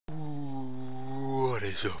What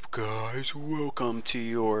is up, guys? Welcome to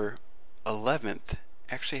your 11th.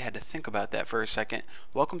 Actually, had to think about that for a second.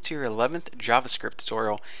 Welcome to your 11th JavaScript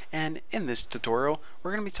tutorial. And in this tutorial, we're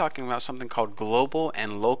going to be talking about something called global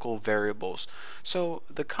and local variables. So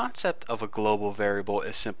the concept of a global variable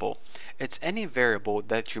is simple. It's any variable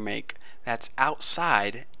that you make that's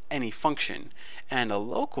outside any function. And a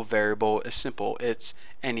local variable is simple. It's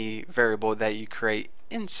any variable that you create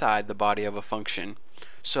inside the body of a function.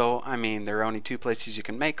 So, I mean, there are only two places you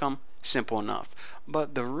can make them. Simple enough.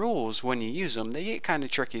 But the rules, when you use them, they get kind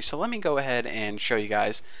of tricky. So let me go ahead and show you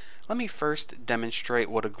guys. Let me first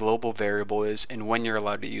demonstrate what a global variable is and when you're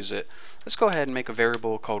allowed to use it. Let's go ahead and make a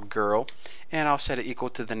variable called girl. And I'll set it equal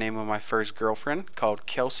to the name of my first girlfriend called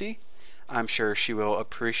Kelsey. I'm sure she will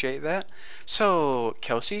appreciate that. So,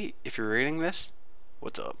 Kelsey, if you're reading this,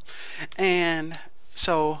 what's up? And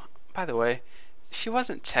so, by the way, she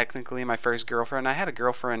wasn't technically my first girlfriend. I had a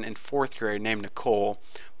girlfriend in 4th grade named Nicole,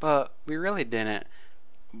 but we really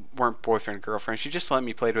weren't boyfriend and girlfriend. She just let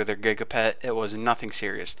me play with her gigapet. It was nothing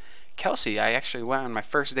serious. Kelsey, I actually went on my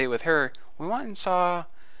first date with her. We went and saw,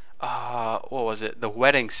 what was it? The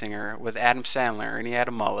Wedding Singer with Adam Sandler, and he had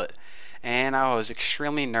a mullet. And I was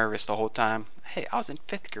extremely nervous the whole time. Hey, I was in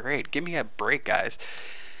 5th grade. Give me a break, guys.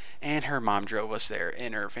 And her mom drove us there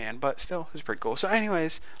in her van, but still, it was pretty cool. So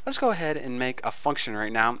anyways, let's go ahead and make a function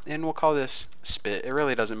right now, and we'll call this spit. It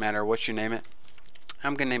really doesn't matter what you name it.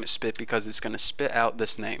 I'm going to name it spit because it's going to spit out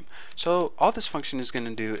this name. So all this function is going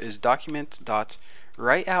to do is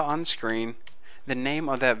document.write out on the screen the name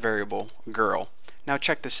of that variable, girl. Now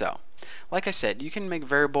check this out. Like I said, you can make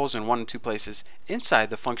variables in one of two places.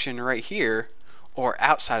 Inside the function right here, or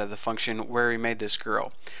outside of the function where we made this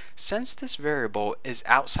girl. Since this variable is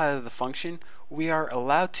outside of the function, we are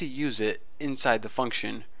allowed to use it inside the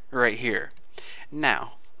function right here.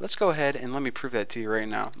 Now, let's go ahead and let me prove that to you right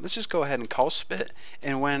now. Let's just go ahead and call spit,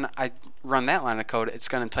 and when I run that line of code, it's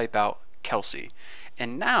going to type out Kelsey.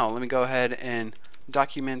 And now, let me go ahead and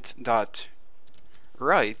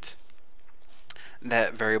document.write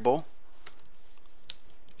that variable,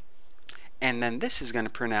 and then this is going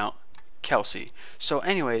to print out Kelsey. So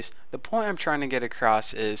anyways, the point I'm trying to get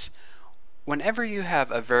across is whenever you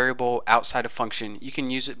have a variable outside a function, you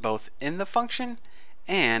can use it both in the function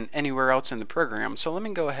and anywhere else in the program. So let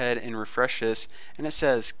me go ahead and refresh this, and it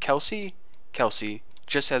says Kelsey, Kelsey,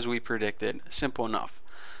 just as we predicted. Simple enough.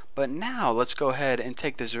 But now let's go ahead and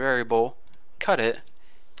take this variable, cut it,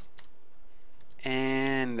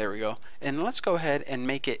 and there we go. And let's go ahead and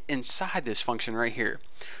make it inside this function right here.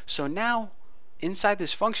 So now inside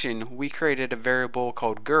this function, we created a variable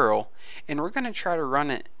called girl, and we're going to try to run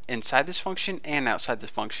it inside this function and outside this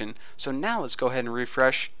function. So now let's go ahead and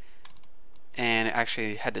refresh, and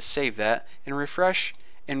actually had to save that, and refresh,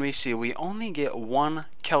 and we see we only get one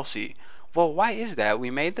Kelsey. Well, why is that? We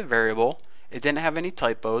made the variable, it didn't have any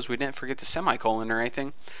typos, we didn't forget the semicolon or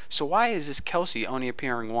anything, so why is this Kelsey only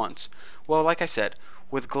appearing once? Well, like I said,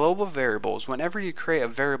 with global variables, whenever you create a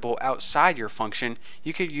variable outside your function,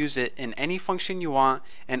 you could use it in any function you want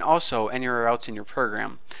and also anywhere else in your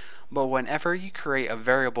program. But whenever you create a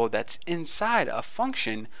variable that's inside a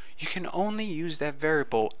function, you can only use that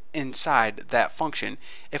variable inside that function.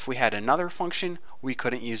 If we had another function, we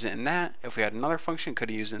couldn't use it in that. If we had another function,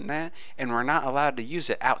 could use it in that. And we're not allowed to use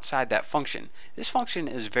it outside that function. This function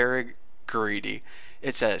is very greedy.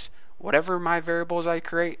 It says, whatever my variables I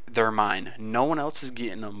create, they're mine. No one else is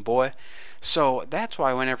getting them, boy. So that's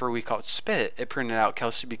why whenever we called spit, it printed out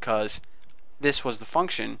Kelsey, because this was the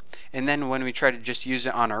function. And then when we tried to just use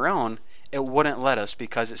it on our own, it wouldn't let us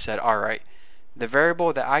because it said, alright, the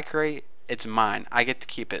variable that I create, it's mine. I get to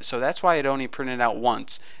keep it. So that's why it only printed out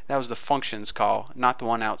once. That was the functions call, not the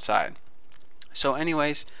one outside. So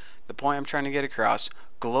anyways, the point I'm trying to get across,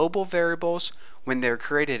 global variables, when they're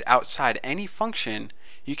created outside any function,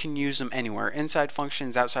 you can use them anywhere, inside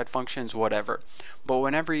functions, outside functions, whatever. But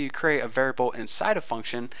whenever you create a variable inside a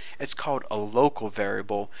function, it's called a local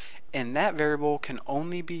variable, and that variable can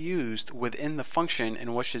only be used within the function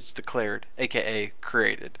in which it's declared, aka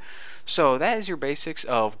created. So that is your basics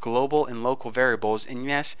of global and local variables, and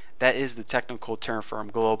yes, that is the technical term for them,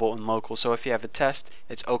 global and local. So if you have a test,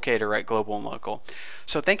 it's okay to write global and local.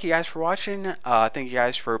 So thank you guys for watching. Thank you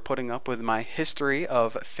guys for putting up with my history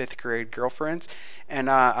of 5th grade girlfriends, and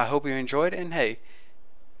I hope you enjoyed. And hey,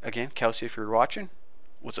 again, Kelsey, if you're watching,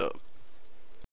 what's up?